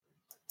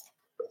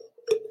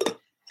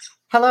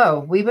Hello,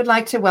 we would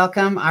like to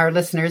welcome our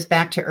listeners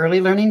back to Early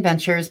Learning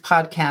Ventures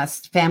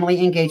podcast,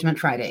 Family Engagement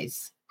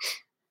Fridays.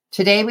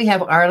 Today we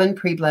have Arlan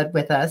Preblud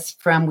with us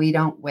from We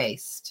Don't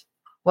Waste.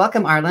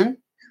 Welcome, Arlan.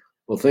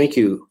 Well, thank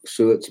you,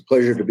 Sue. It's a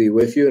pleasure to be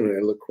with you, and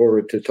I look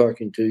forward to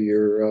talking to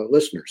your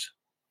listeners.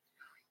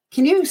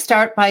 Can you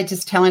start by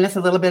just telling us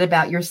a little bit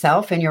about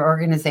yourself and your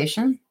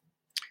organization?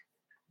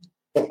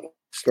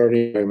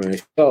 Starting by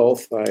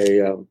myself,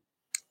 I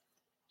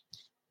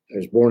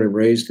was born and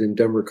raised in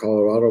Denver,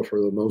 Colorado for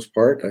the most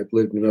part. I've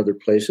lived in other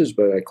places,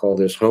 but I call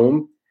this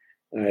home.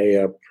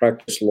 I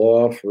practiced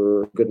law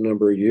for a good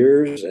number of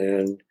years,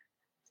 and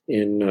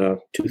in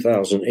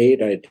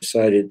 2008, I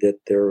decided that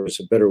there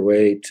was a better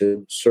way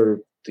to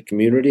serve the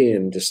community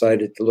and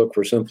decided to look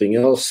for something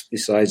else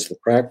besides the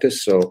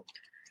practice. So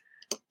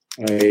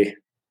I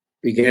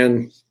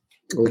began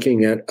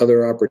looking at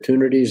other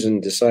opportunities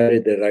and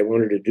decided that I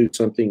wanted to do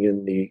something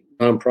in the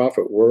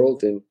nonprofit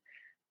world. And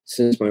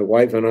since my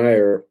wife and I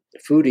are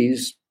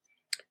foodies,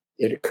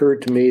 it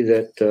occurred to me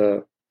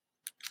that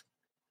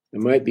I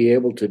might be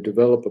able to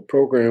develop a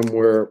program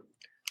where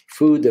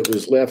food that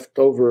was left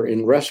over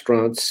in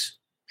restaurants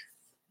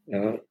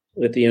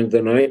at the end of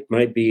the night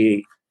might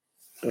be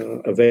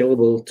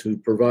available to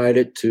provide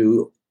it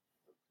to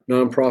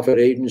nonprofit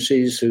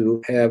agencies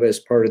who have as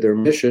part of their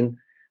mission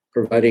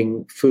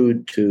providing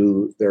food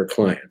to their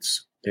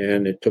clients.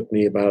 And it took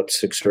me about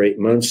 6 or 8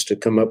 months to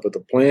come up with a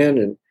plan,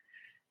 and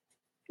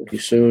pretty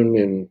soon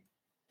in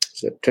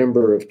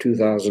September of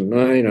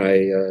 2009,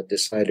 I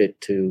decided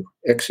to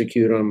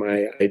execute on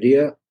my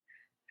idea.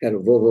 Had a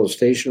Volvo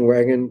station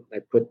wagon. I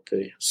put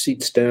the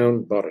seats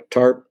down, bought a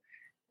tarp,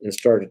 and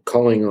started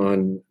calling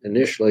on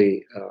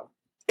initially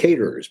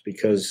caterers,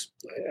 because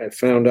I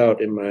found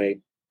out in my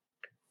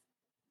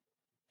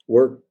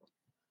work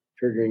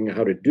figuring out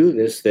how to do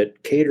this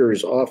that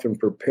caterers often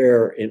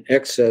prepare in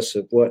excess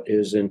of what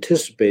is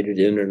anticipated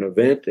in an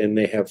event, and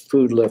they have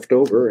food left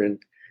over. And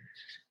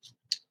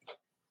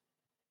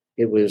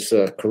it was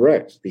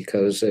correct,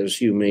 because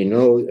as you may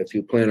know, if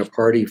you plan a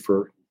party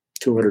for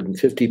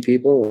 250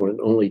 people and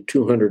only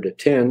 200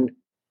 attend,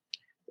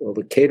 well,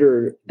 the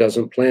caterer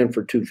doesn't plan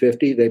for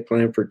 250, they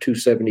plan for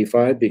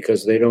 275,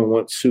 because they don't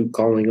want Sue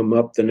calling them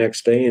up the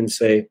next day and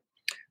say,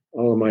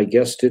 oh, my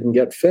guests didn't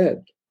get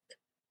fed.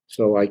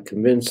 So I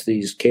convinced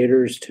these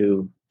caterers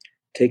to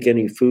take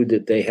any food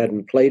that they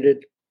hadn't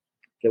plated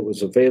that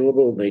was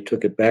available, and they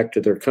took it back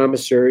to their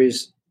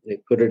commissaries. They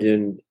put it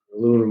in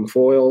aluminum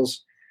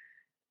foils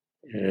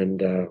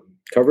and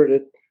covered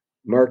it,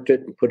 marked it,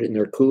 and put it in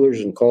their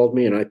coolers, and called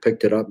me, and I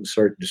picked it up and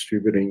started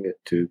distributing it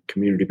to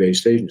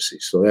community-based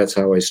agencies. So that's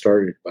how I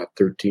started about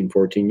 13,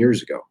 14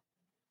 years ago.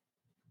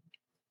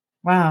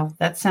 Wow,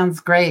 that sounds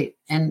great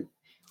and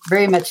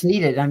very much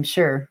needed, I'm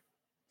sure.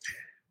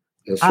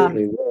 It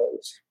certainly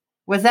was.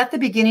 Was that the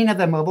beginning of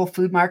the mobile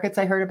food markets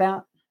I heard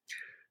about?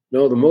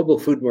 No, the mobile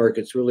food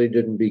markets really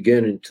didn't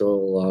begin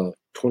until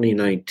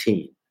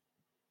 2019.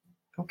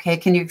 Okay,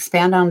 can you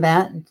expand on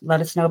that and let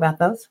us know about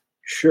those?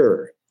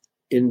 Sure.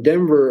 In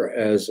Denver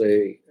as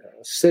a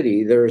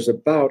city, there's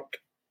about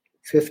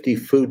 50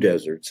 food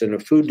deserts, and a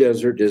food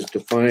desert is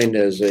defined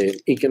as an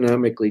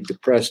economically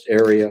depressed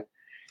area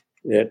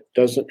that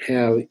doesn't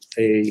have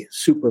a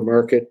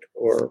supermarket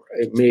or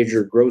a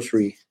major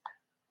grocery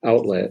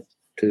outlet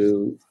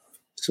to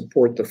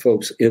support the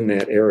folks in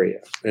that area.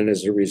 And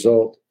as a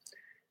result,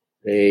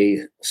 they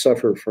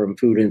suffer from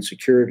food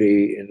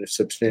insecurity in a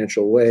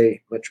substantial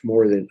way, much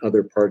more than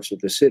other parts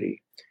of the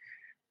city.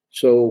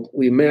 So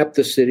we mapped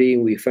the city,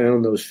 we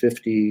found those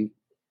 50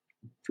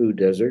 food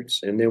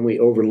deserts, and then we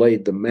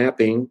overlaid the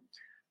mapping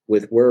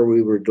with where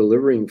we were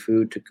delivering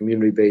food to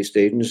community-based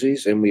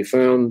agencies, and we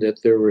found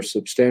that there were a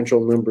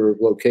substantial number of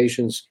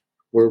locations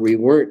where we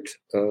weren't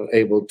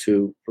able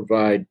to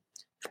provide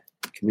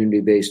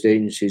community-based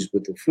agencies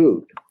with the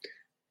food.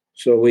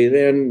 So we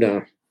then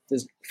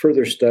did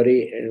further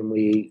study, and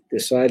we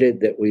decided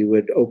that we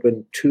would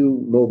open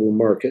 2 mobile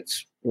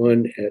markets,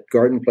 one at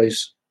Garden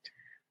Place,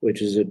 which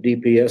is a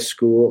DPS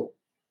school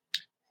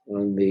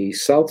on the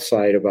south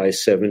side of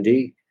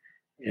I-70.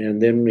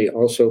 And then we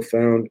also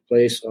found a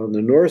place on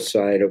the north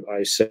side of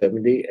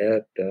I-70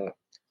 at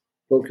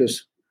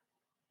Focus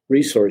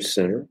Resource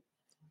Center.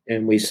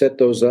 And we set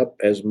those up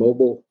as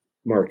mobile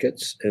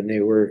markets, and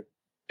they were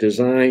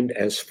designed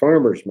as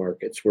farmers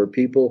markets where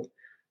people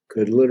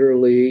could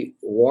literally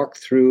walk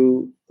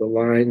through the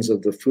lines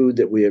of the food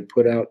that we had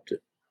put out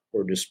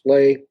for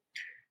display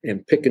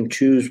and pick and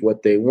choose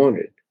what they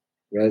wanted,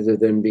 rather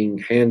than being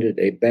handed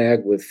a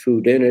bag with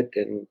food in it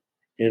and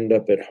end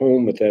up at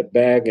home with that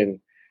bag and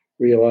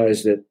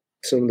realize that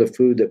some of the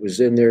food that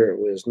was in there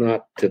was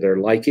not to their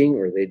liking,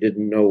 or they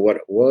didn't know what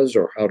it was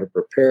or how to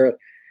prepare it.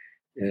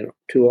 And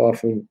too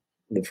often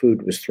the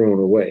food was thrown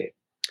away.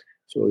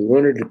 So we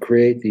wanted to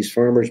create these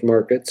farmers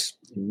markets,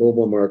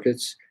 mobile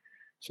markets,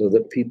 so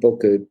that people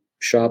could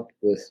shop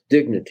with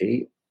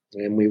dignity.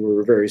 And we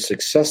were very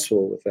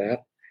successful with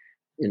that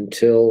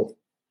until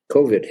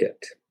COVID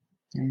hit.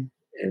 Mm.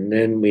 And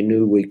then we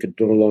knew we could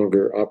no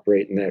longer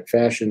operate in that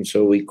fashion.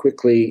 So we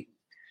quickly,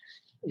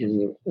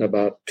 in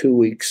about 2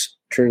 weeks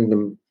turned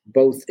them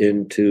both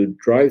into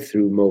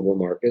drive-through mobile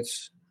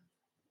markets,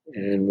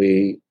 and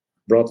we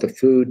brought the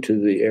food to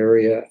the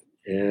area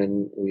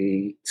and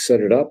we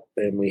set it up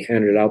and we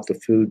handed out the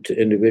food to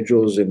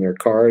individuals in their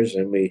cars,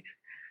 and we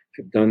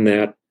have done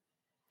that.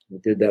 We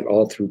did that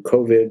all through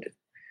COVID,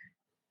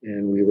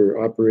 and we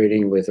were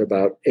operating with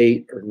about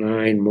 8 or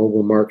 9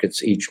 mobile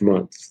markets each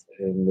month,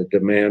 and the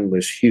demand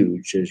was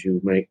huge, as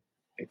you might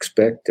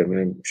expect, and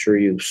I'm sure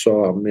you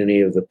saw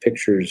many of the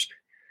pictures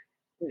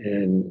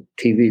and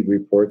TV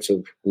reports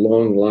of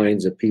long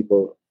lines of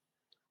people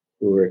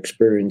who are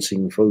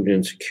experiencing food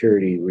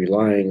insecurity,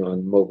 relying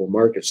on mobile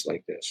markets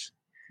like this.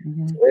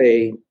 Mm-hmm.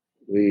 Today,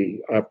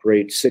 we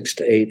operate 6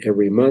 to 8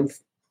 every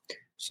month.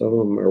 Some of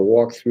them are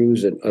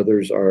walkthroughs and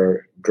others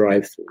are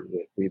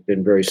drive-through. We've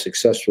been very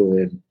successful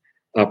in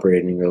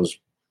operating those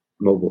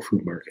mobile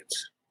food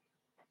markets.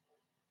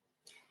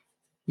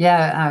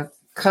 Yeah,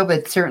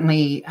 COVID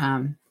certainly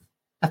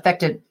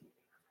affected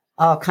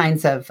all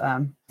kinds of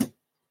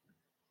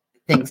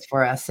things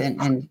for us,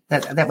 and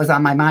that was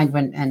on my mind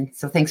and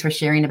so thanks for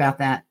sharing about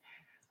that.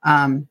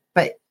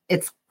 But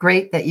it's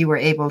great that you were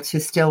able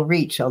to still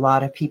reach a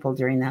lot of people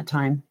during that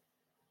time.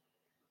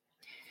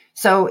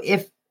 So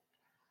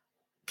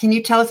can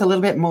you tell us a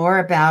little bit more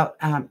about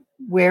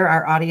where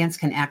our audience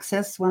can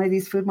access one of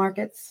these food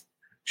markets?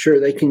 Sure.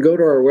 They can go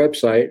to our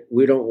website,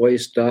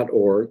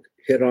 wedon'twaste.org,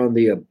 hit on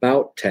the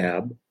About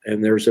tab,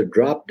 and there's a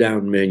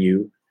drop-down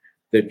menu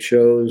that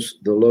shows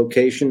the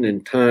location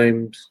and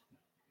times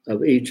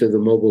of each of the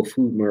mobile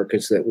food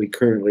markets that we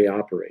currently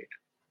operate.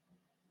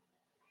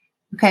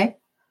 Okay.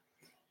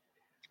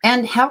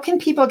 And how can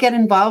people get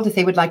involved if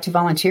they would like to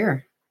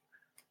volunteer?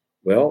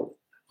 Well,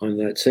 on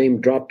that same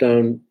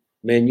drop-down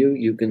menu,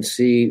 you can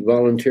see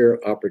volunteer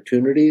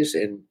opportunities,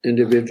 and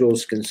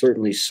individuals can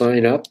certainly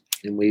sign up.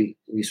 And we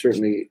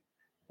certainly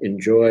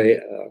enjoy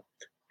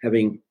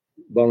having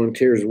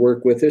volunteers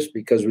work with us,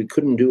 because we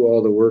couldn't do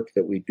all the work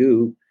that we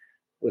do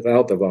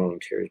without the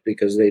volunteers,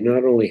 because they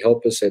not only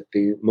help us at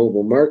the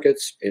mobile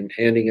markets in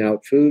handing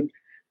out food,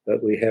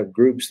 but we have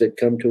groups that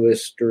come to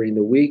us during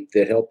the week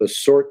that help us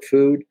sort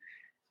food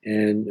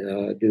and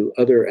do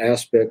other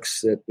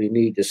aspects that we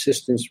need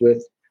assistance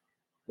with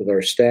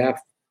our staff.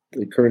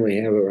 We currently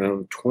have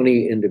around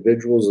 20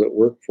 individuals that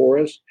work for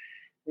us,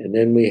 and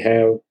then we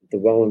have the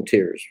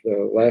volunteers.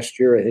 Last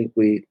year, I think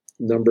we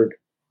numbered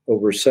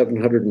over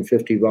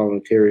 750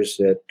 volunteers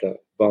that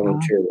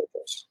volunteer with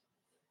us.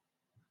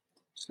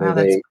 So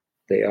they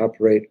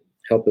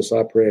help us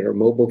operate our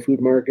mobile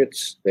food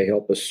markets. They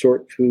help us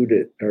sort food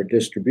at our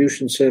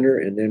distribution center.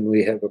 And then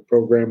we have a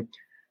program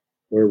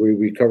where we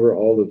recover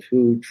all the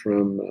food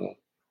from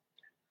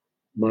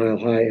Mile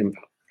High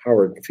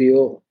Empowered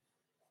Field.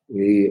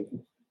 We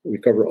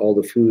recover all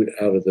the food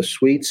out of the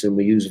suites, and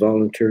we use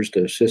volunteers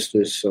to assist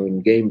us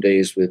on game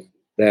days with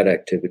that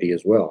activity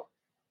as well.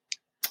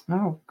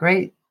 Oh,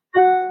 great.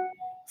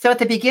 So at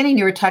the beginning,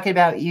 you were talking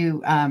about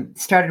you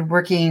started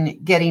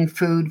getting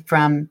food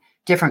from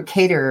different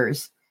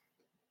caterers,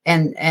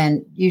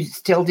 and you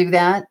still do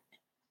that?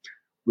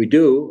 We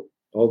do,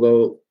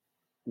 although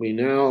we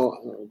now,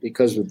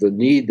 because of the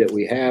need that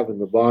we have and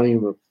the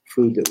volume of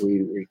food that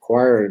we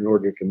require in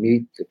order to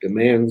meet the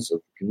demands of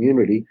the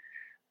community,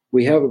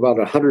 we have about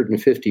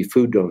 150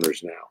 food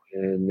donors now,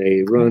 and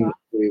they run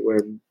anywhere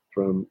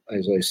from,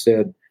 as I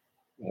said,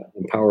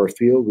 Empower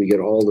Field. We get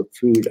all the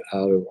food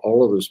out of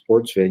all of the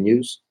sports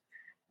venues.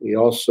 We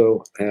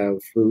also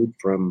have food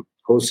from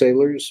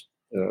wholesalers,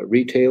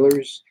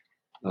 retailers,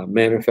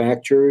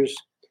 manufacturers.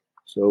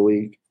 So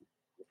we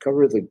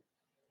cover the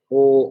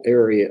whole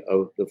area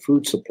of the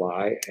food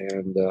supply.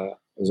 And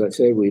as I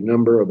say, we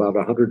number about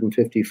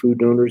 150 food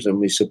donors, and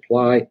we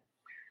supply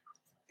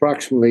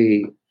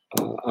approximately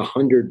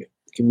 100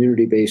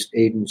 community-based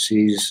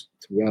agencies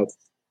throughout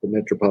the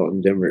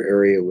metropolitan Denver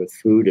area with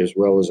food, as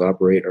well as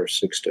operate our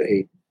 6 to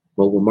 8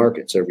 mobile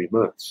markets every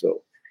month.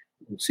 So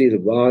you can see the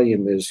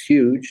volume is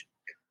huge.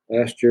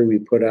 Last year, we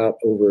put out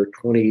over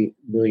 20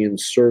 million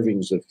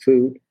servings of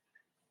food.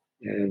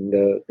 And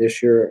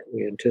this year,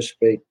 we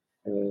anticipate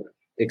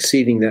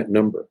exceeding that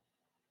number.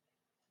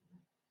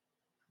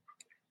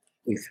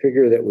 We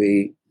figure that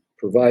we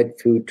provide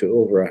food to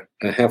over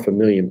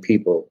 500,000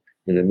 people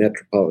in the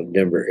metropolitan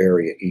Denver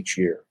area each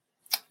year.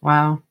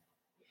 Wow.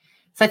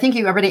 So I think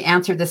you already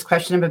answered this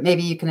question, but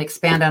maybe you can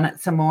expand on it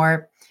some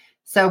more.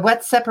 So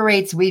what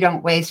separates We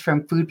Don't Waste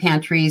from food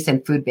pantries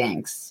and food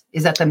banks?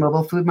 Is that the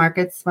mobile food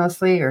markets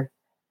mostly, or?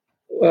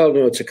 Well,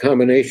 no, it's a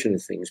combination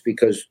of things,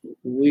 because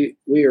we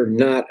are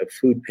not a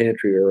food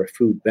pantry or a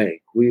food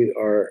bank. We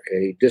are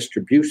a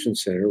distribution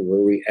center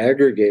where we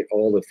aggregate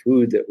all the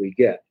food that we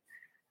get.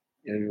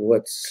 And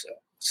what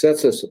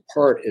sets us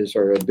apart is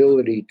our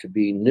ability to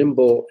be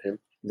nimble and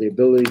the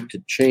ability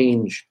to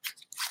change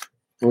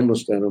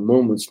almost at a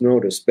moment's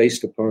notice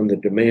based upon the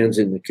demands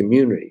in the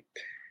community.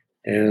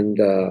 And,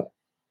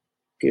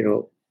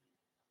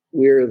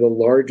 we're the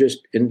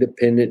largest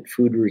independent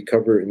food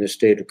recoverer in the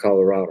state of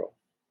Colorado,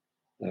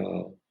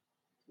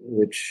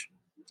 which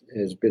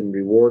has been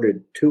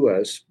rewarded to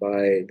us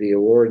by the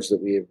awards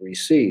that we have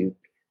received.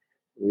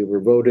 We were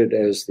voted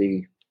as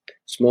the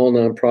small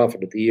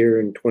nonprofit of the year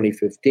in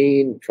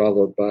 2015,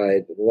 followed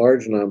by the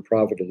large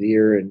nonprofit of the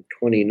year in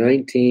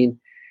 2019.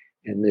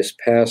 And this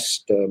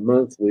past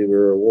month, we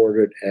were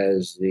awarded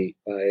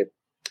by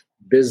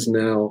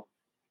BizNow,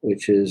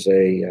 which is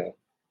a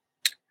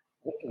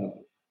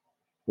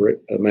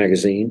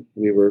magazine.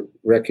 We were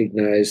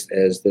recognized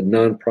as the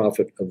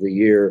nonprofit of the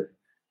year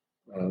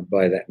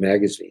by that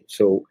magazine.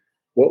 So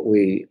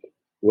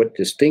what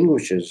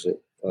distinguishes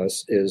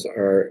us is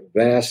our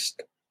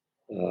vast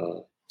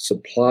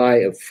supply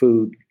of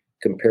food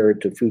compared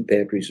to food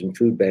pantries and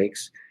food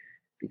banks,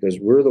 because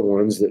we're the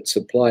ones that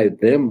supply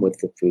them with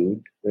the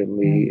food. And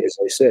we, as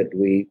I said,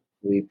 we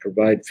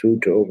provide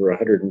food to over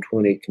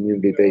 120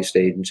 community-based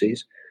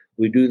agencies.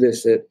 We do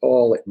this at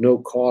no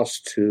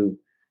cost to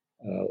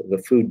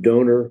the food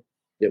donor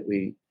that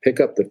we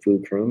pick up the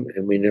food from,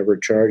 and we never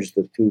charge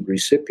the food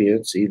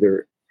recipients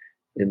either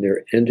in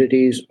their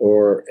entities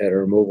or at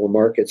our mobile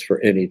markets for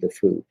any of the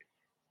food.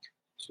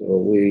 So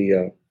we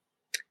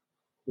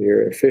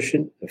are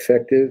efficient,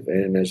 effective,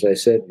 and as I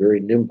said, very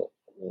nimble,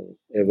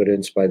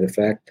 evidenced by the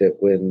fact that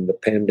when the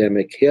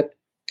pandemic hit,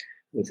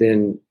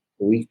 within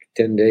a week,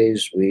 10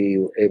 days, we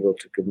were able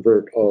to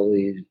convert all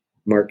these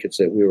markets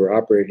that we were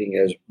operating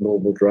as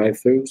mobile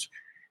drive-thrus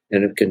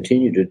and have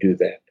continued to do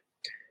that.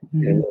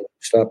 Mm-hmm. And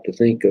stop to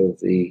think of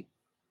the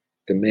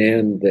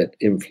demand that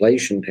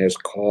inflation has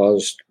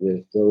caused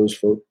with those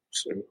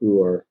folks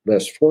who are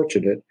less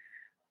fortunate.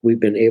 We've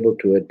been able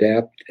to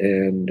adapt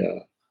and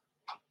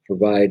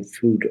provide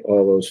food to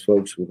all those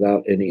folks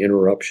without any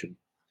interruption.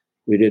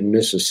 We didn't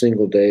miss a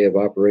single day of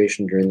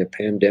operation during the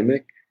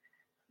pandemic,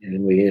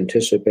 and we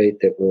anticipate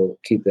that we'll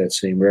keep that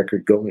same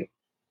record going.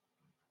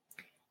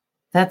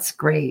 That's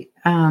great.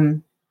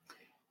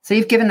 So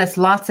you've given us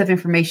lots of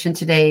information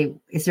today.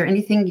 Is there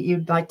anything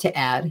you'd like to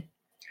add?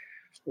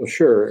 Well,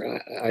 sure.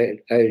 I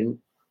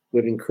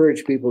would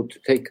encourage people to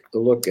take a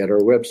look at our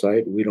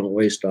website,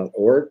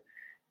 wedon'twaste.org.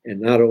 And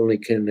not only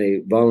can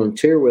they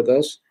volunteer with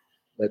us,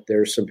 but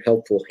there's some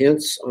helpful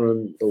hints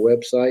on the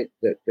website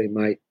that they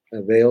might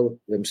avail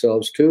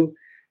themselves to.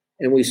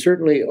 And we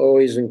certainly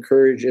always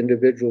encourage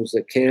individuals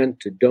that can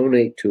to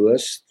donate to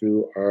us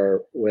through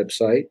our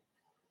website.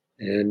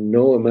 And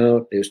no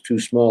amount is too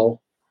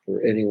small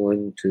for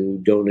anyone to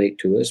donate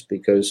to us,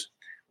 because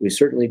we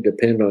certainly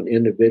depend on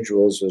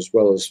individuals as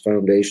well as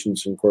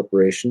foundations and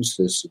corporations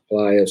to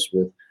supply us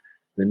with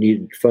the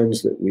needed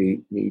funds that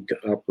we need to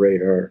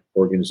operate our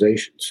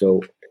organization.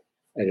 So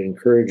I'd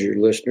encourage your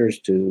listeners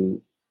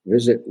to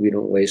visit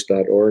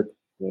wedon'twaste.org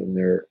on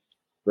their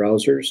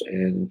browsers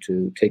and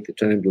to take the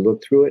time to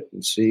look through it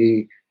and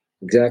see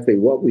exactly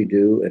what we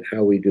do and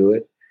how we do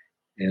it,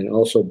 and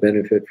also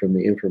benefit from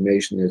the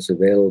information that's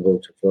available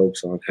to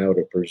folks on how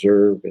to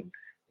preserve and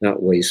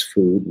not waste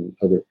food and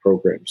other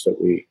programs that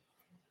we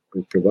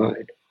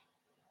provide.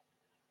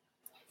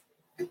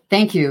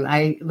 Thank you.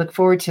 I look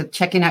forward to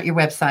checking out your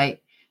website.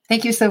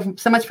 Thank you so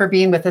much for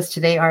being with us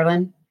today,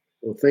 Arlan.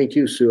 Well, thank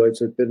you, Sue.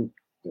 It's been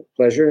a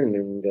pleasure,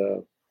 and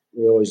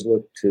we always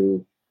look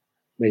to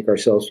make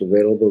ourselves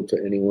available to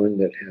anyone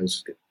that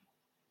has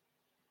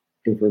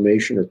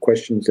information or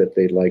questions that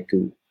they'd like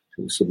to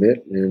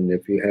submit. And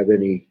if you have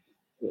any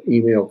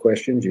email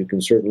questions, you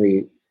can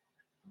certainly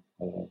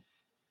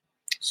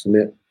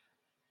submit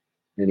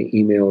any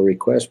email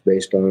request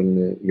based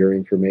on your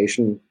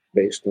information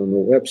based on the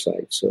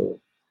website. So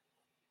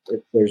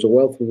there's a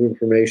wealth of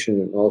information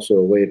and also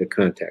a way to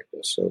contact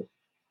us. So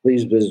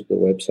please visit the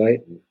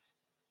website.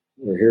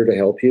 We're here to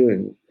help you.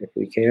 And if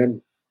we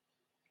can,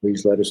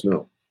 please let us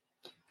know.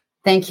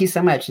 Thank you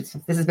so much. This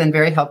has been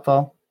very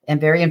helpful and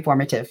very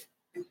informative.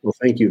 Well,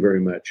 thank you very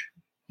much.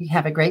 You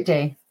have a great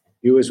day.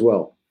 You as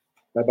well.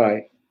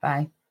 Bye-bye.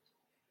 Bye.